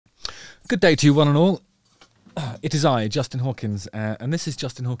Good day to you, one and all. It is I, Justin Hawkins, and this is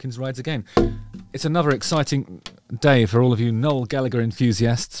Justin Hawkins Rides Again. It's another exciting day for all of you Noel Gallagher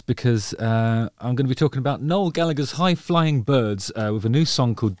enthusiasts because I'm going to be talking about Noel Gallagher's High-Flying Birds with a new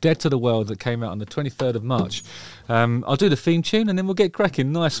song called Dead to the World that came out on the 23rd of March. I'll do the theme tune and then we'll get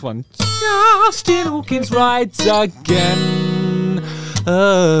cracking. Nice one. Justin Hawkins Rides Again.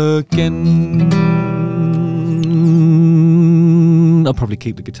 I'll probably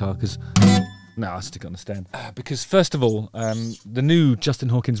keep the guitar because... No, I'll stick it on the stand. Because first of all, the new Justin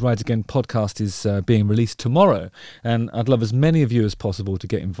Hawkins Rides Again podcast is being released tomorrow, and I'd love as many of you as possible to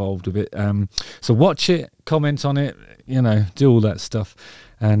get involved with it. So watch it, comment on it, you know, do all that stuff,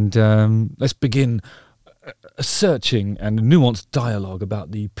 and let's begin a searching and nuanced dialogue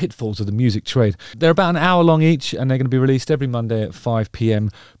about the pitfalls of the music trade. They're about an hour long each, and they're going to be released every Monday at 5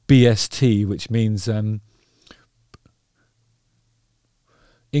 PM BST, which means...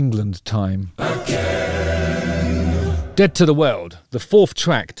 England time. Again. Dead to the World, the fourth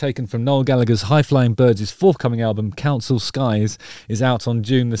track taken from Noel Gallagher's High-Flying Birds' forthcoming album Council Skies is out on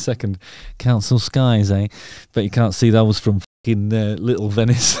June the 2nd. Council Skies, eh? But you can't see those from fucking Little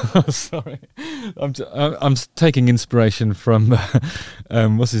Venice. Sorry. I'm taking inspiration from,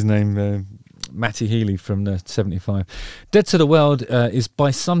 what's his name? Matty Healy from the 75. Dead to the World is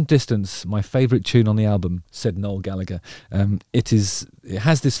by some distance my favourite tune on the album, said Noel Gallagher. It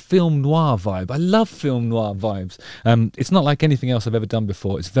has this film noir vibe. I love film noir vibes. It's not like anything else I've ever done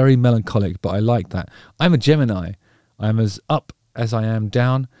before. It's very melancholic, but I like that. I'm a Gemini. I'm as up as I am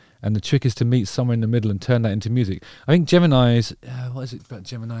down, and the trick is to meet somewhere in the middle and turn that into music. I think Geminis... what is it about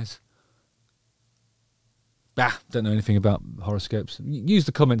Geminis? Don't know anything about horoscopes. Use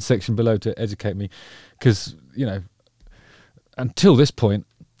the comments section below to educate me, because, you know, until this point,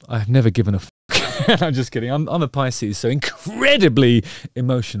 I've never given a fuck. I'm just kidding. I'm a Pisces, so incredibly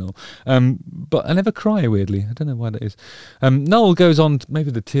emotional. But I never cry, weirdly. I don't know why that is. Noel goes on, maybe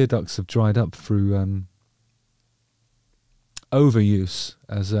the tear ducts have dried up through overuse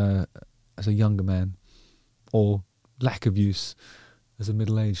as a younger man, or lack of use as a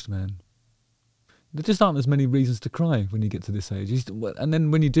middle-aged man. There just aren't as many reasons to cry when you get to this age. And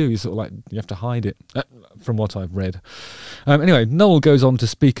then when you do, you sort of like, you have to hide it, from what I've read. Anyway, Noel goes on to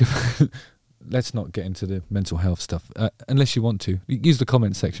speak of... Let's not get into the mental health stuff, unless you want to. Use the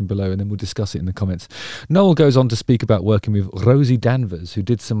comments section below and then we'll discuss it in the comments. Noel goes on to speak about working with Rosie Danvers, who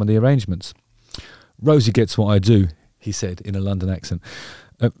did some of the arrangements. Rosie gets what I do, he said in a London accent.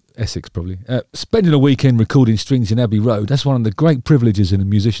 Essex, probably. Spending a weekend recording strings in Abbey Road, that's one of the great privileges in a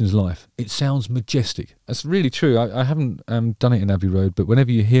musician's life. It sounds majestic. That's really true. I haven't done it in Abbey Road, but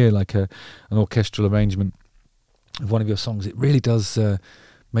whenever you hear like an orchestral arrangement of one of your songs, it really does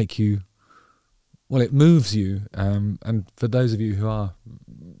make you... Well, it moves you. And for those of you who are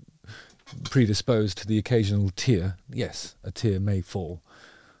predisposed to the occasional tear, yes, a tear may fall.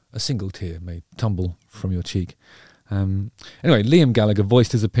 A single tear may tumble from your cheek. Anyway, Liam Gallagher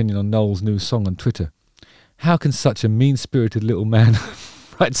voiced his opinion on Noel's new song on Twitter. How can such a mean-spirited little man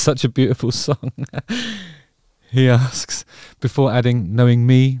write such a beautiful song? He asks, before adding, knowing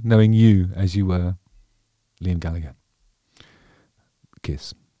me, knowing you as you were. Liam Gallagher.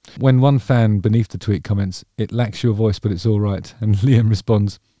 Kiss. When one fan beneath the tweet comments, it lacks your voice but it's all right, and Liam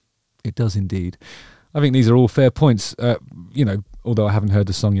responds, it does indeed. I think these are all fair points, you know, although I haven't heard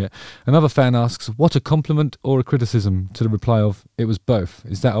the song yet. Another fan asks, what a compliment or a criticism, to the reply of, it was both.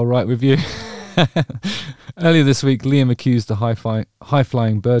 Is that all right with you? Earlier this week, Liam accused the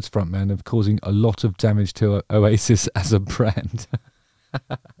High-Flying Birds frontman of causing a lot of damage to Oasis as a brand.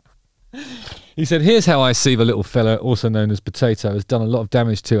 He said, here's how I see the little fella, also known as Potato, has done a lot of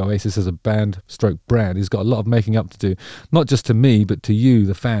damage to Oasis as a band stroke brand. He's got a lot of making up to do, not just to me, but to you,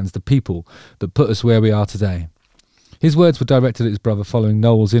 the fans, the people that put us where we are today. His words were directed at his brother following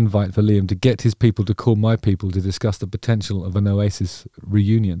Noel's invite for Liam to get his people to call my people to discuss the potential of an Oasis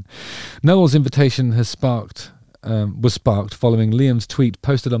reunion. Noel's invitation was sparked following Liam's tweet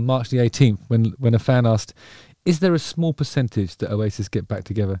posted on March the 18th when a fan asked, is there a small percentage that Oasis get back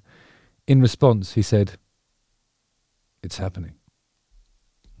together? In response, he said, it's happening.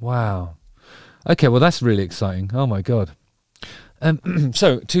 Wow. Okay, well, that's really exciting. Oh, my God.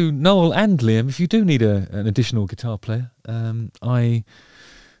 So, to Noel and Liam, if you do need an additional guitar player,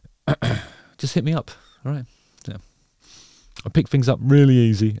 just hit me up. All right. Yeah. I pick things up really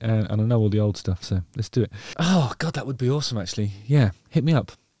easy, and I know all the old stuff, so let's do it. Oh, God, that would be awesome, actually. Yeah, hit me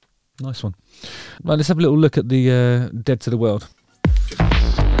up. Nice one. Right, let's have a little look at the Dead to the World.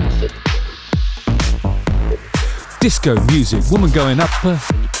 Disco music, woman going up.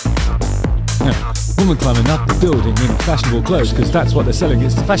 Woman climbing up the building in fashionable clothes, because that's what they're selling.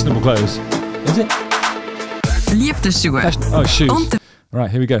 It's the fashionable clothes. Is it? Oh, shoes. Right,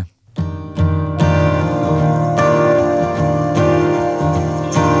 here we go.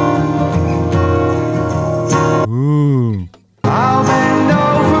 Ooh.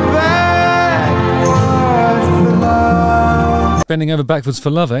 Bending over backwards for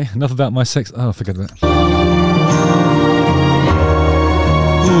love, eh? Enough about my sex. Oh, forget about it.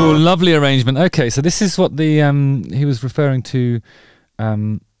 Ooh, lovely arrangement. Okay, so this is what the he was referring to.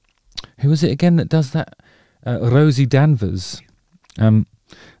 Who was it again that does that? Rosie Danvers. Now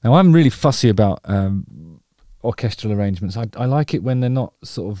I'm really fussy about orchestral arrangements. I like it when they're not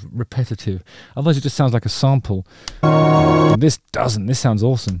sort of repetitive. Otherwise, it just sounds like a sample. And this doesn't. This sounds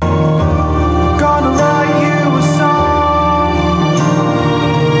awesome. Gonna write you a song.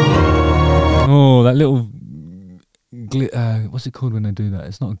 Oh, that little what's it called when they do that?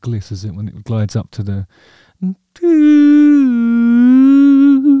 It's not a gliss, is it? When it glides up to the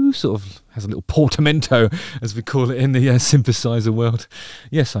sort of has a little portamento, as we call it in the synthesizer world.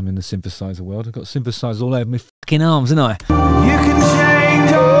 Yes, I'm in the synthesizer world. I've got synthesizers all over my fucking arms, haven't I? You can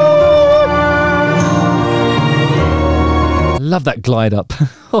change I love that glide up.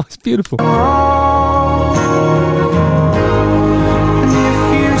 Oh, it's beautiful.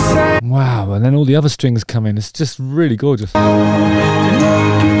 Wow, and then all the other strings come in. It's just really gorgeous. Oh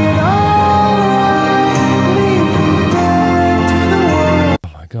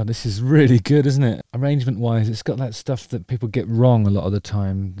my God, this is really good, isn't it? Arrangement-wise, it's got that stuff that people get wrong a lot of the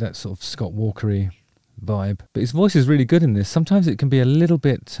time, that sort of Scott Walker-y vibe. But his voice is really good in this. Sometimes it can be a little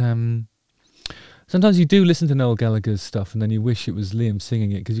bit... Sometimes you do listen to Noel Gallagher's stuff and then you wish it was Liam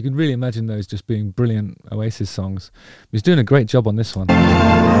singing it, because you can really imagine those just being brilliant Oasis songs. He's doing a great job on this one. I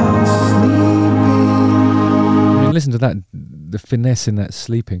mean, listen to that, the finesse in that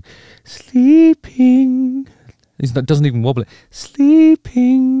sleeping. Sleeping. That doesn't even wobble it.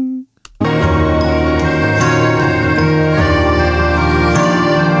 Sleeping.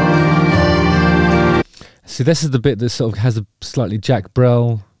 See, this is the bit that sort of has a slightly Jack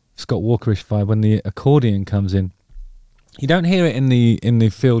Brel, Scott Walker-ish vibe when the accordion comes in. You don't hear it in the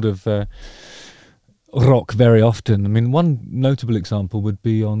field of rock very often. I mean, one notable example would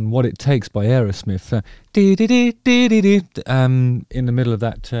be on "What It Takes" by Aerosmith. In the middle of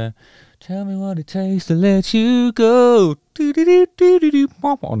that, "Tell me what it takes to let you go,"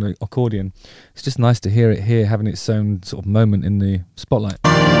 on the accordion. It's just nice to hear it here, having its own sort of moment in the spotlight.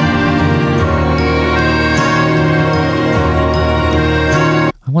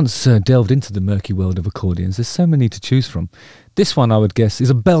 I once delved into the murky world of accordions. There's so many to choose from. This one, I would guess, is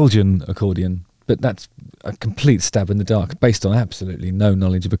a Belgian accordion, but that's a complete stab in the dark, based on absolutely no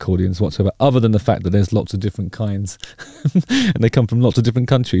knowledge of accordions whatsoever, other than the fact that there's lots of different kinds, and they come from lots of different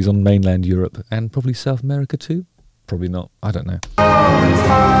countries on mainland Europe, and probably South America too? Probably not. I don't know.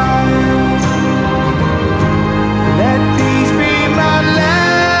 Let these be my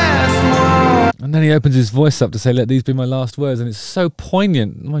last words. And then he opens his voice up to say, "Let these be my last words," and it's so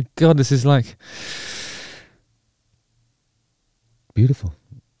poignant. Oh my God, this is like... beautiful.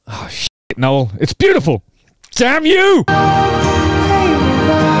 Oh, shit, Noel. It's beautiful! Damn you!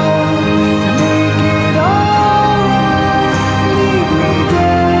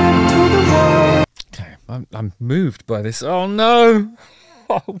 Okay, I'm moved by this. Oh no!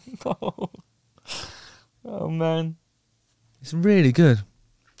 Oh no! Oh man. It's really good.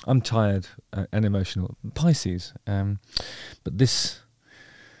 I'm tired and emotional. Pisces. But this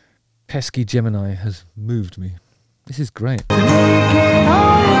pesky Gemini has moved me. This is great. Oh,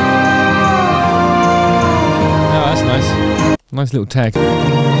 that's nice. Nice little tag.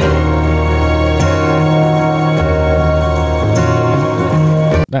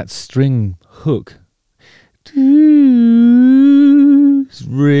 That string hook. It's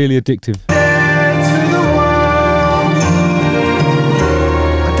really addictive.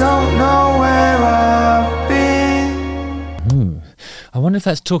 I wonder if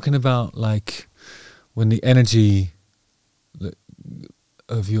that's talking about, like, when the energy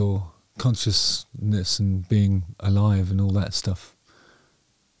of your consciousness and being alive and all that stuff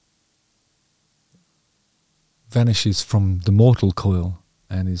vanishes from the mortal coil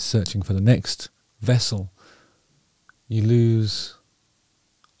and is searching for the next vessel. You lose...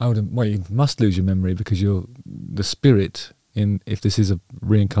 well, you must lose your memory, because the spirit, if this is a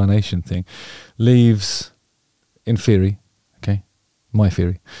reincarnation thing, leaves, in theory, okay, my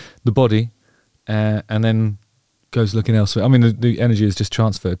theory, the body, and then goes looking elsewhere. I mean, the energy is just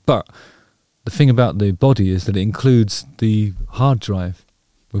transferred, but the thing about the body is that it includes the hard drive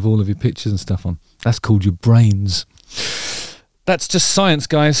with all of your pictures and stuff on. That's called your brains. That's just science,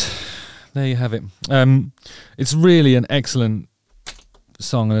 guys. there you have it. It's really an excellent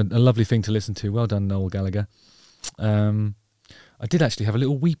song and a lovely thing to listen to. Well done, Noel Gallagher. I did actually have a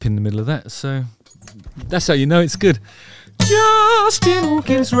little weep in the middle of that, so that's how you know it's good. Justin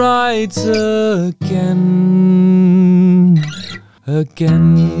Hawkins rides again. I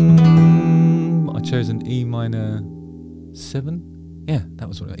chose an E minor 7. Yeah, that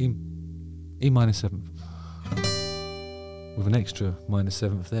was what E minor 7th. With an extra minor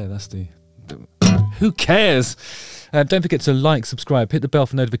 7th there. That's the... Who cares? Don't forget to like, subscribe, hit the bell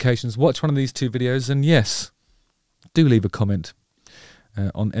for notifications, watch one of these 2 videos, and yes, do leave a comment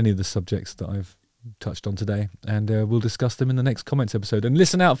on any of the subjects that I've touched on today, and we'll discuss them in the next comments episode. And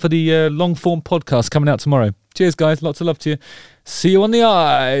listen out for the long form podcast coming out tomorrow. Cheers, guys. Lots of love to you. See you on the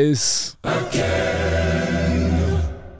eyes. Okay.